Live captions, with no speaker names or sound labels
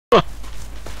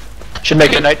Should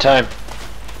make it nighttime.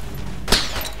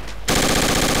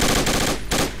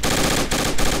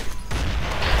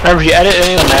 Remember, if you edit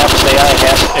any of the maps, AI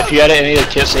has. If you edit any of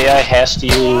the kits, AI has to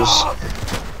use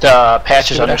the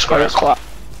patches underscore.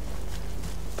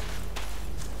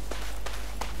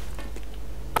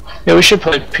 Yeah, we should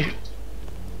play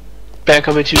Bad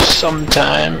Company 2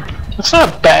 sometime. It's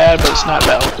not bad, but it's not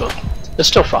Battlefield. It's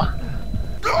still fun.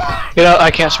 You know, I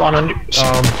can't spawn on.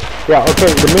 Yeah,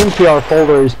 okay, the main PR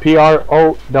folder is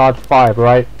PR0.5,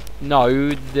 right?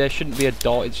 No, there shouldn't be a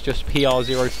dot, it's just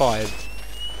PR05.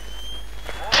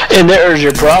 And there's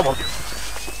your problem.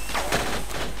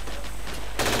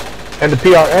 And the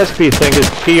PRSP thing is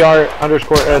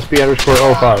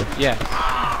PR_SP_05. Yeah.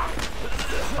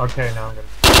 Okay, now I'm gonna.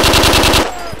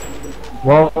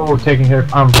 Well, we're taking here.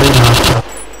 I'm free now.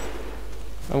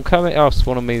 I'm coming. Oh,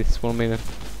 spawn on me then.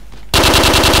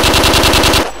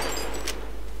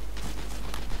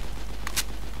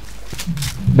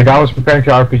 The guy was preparing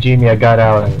to RPG me, I got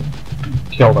out and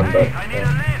killed him, but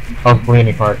I was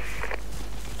bleeding hard.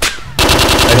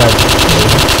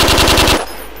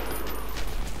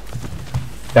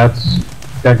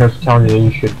 That goes to telling you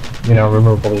you should, you know,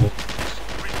 remove bleeding.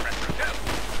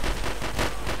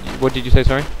 What did you say,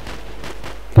 sorry?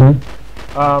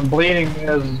 Bleeding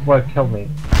is what killed me.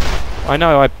 I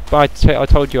know, I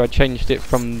told you I changed it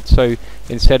from, so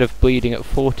instead of bleeding at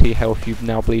 40 health, you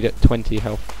now bleed at 20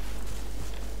 health.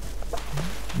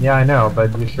 Yeah, I know,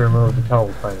 but you should remove the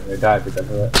total thing. They died because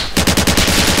of it.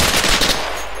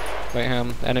 Wait,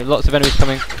 and lots of enemies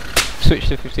coming. Switch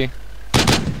to 50.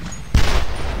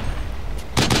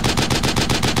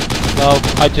 Well,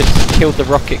 I just killed the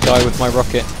rocket guy with my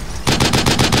rocket.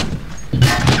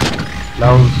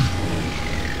 No.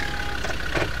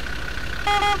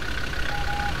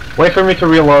 Wait for me to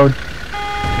reload.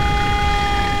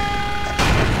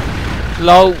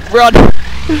 Lol, run!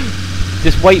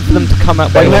 Just wait for them to come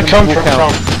out. Wait for them to walk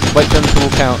out. Wait for them to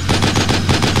walk out.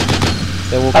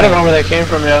 They'll walk I don't out. know where they came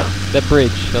from yet. Their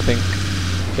bridge, I think.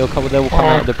 They will come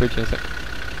out of the bridge in a sec.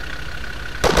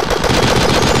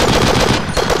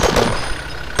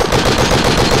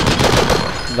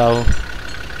 Lol.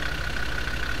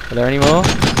 Are there any more?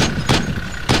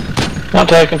 Not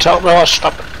that I can tell. No,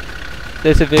 stop.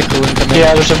 There's a vehicle incoming.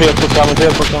 Yeah, there's a vehicle coming.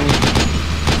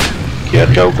 Yeah,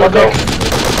 go.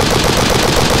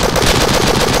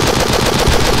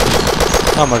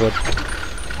 Oh my god.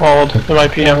 Hold. It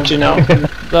might be empty now.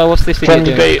 Lol, what's this idiot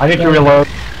doing? I need to reload.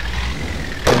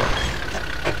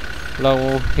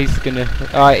 Lol, he's gonna...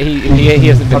 Alright, he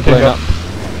hasn't been blown up.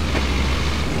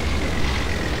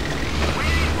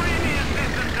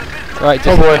 Right,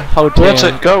 just hold here. Let's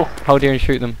go. Hold here and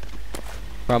shoot them.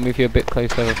 Right, I'll move you a bit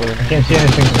closer over for them. I can't see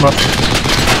anything smoke.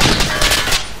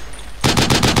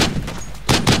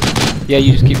 Yeah,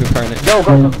 you just keep repairing it. Go.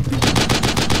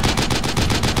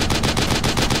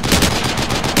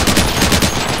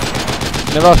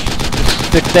 No rush.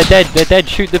 They're dead.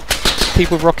 Shoot the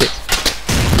people with rockets.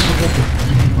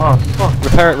 Oh, fuck.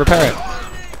 Repair it.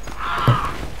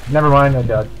 Never mind, I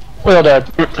died. We're all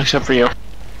dead, except for you.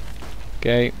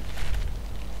 Okay.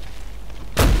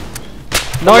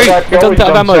 No! We've done out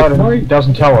of ammo! He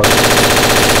doesn't tell us.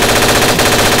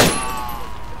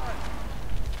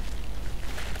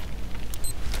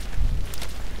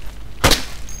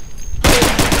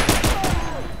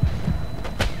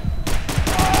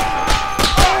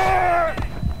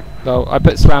 Well, I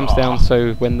put slams down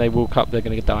so when they walk up they're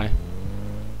gonna die.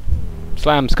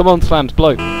 Slams, come on slams,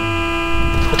 blow!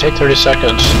 It'll take 30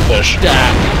 seconds, push.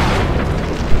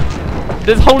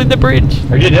 There's a hole in the bridge!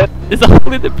 Are you dead? There's a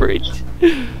hole in the bridge!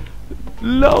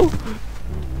 No!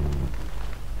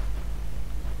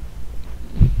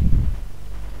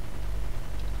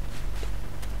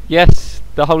 Yes,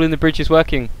 the hole in the bridge is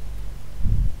working.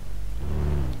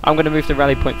 I'm gonna move the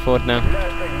rally point forward now.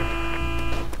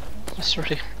 That's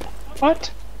really...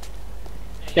 What?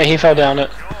 Yeah, he fell down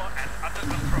it.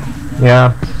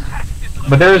 Yeah.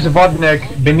 But there is a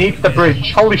Vodnik beneath the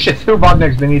bridge. Holy shit, 2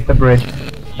 Vodniks beneath the bridge.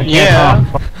 Yeah.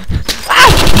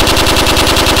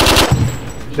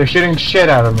 They're shooting shit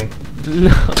out of me.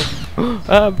 No.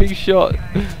 I'm being shot.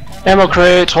 Ammo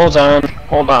crates, hold on.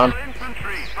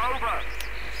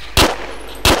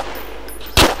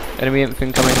 Enemy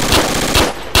infantry coming.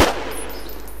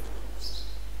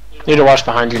 Need to watch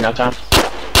behind you now, Tom.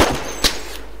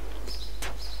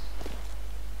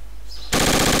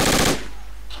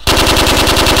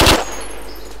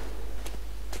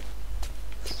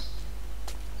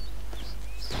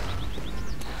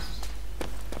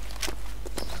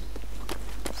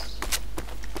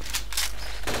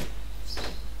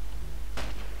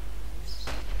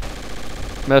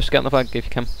 Merce, get on the bug if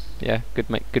you can. Yeah, good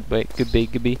mate, good mate, good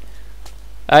B.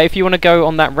 If you want to go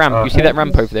on that ramp, you see that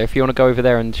ramp over there? If you want to go over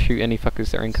there and shoot any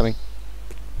fuckers that are incoming.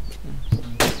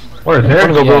 Where is there?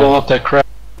 Go blow up that crap.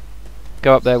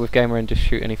 Go up there with Gamer and just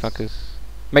shoot any fuckers.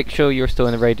 Make sure you're still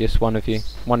in the radius, one of you.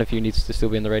 One of you needs to still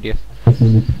be in the radius.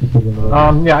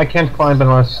 Yeah, I can't climb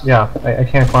unless... Yeah, I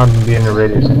can't climb and be in the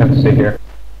radius. I have to stay here.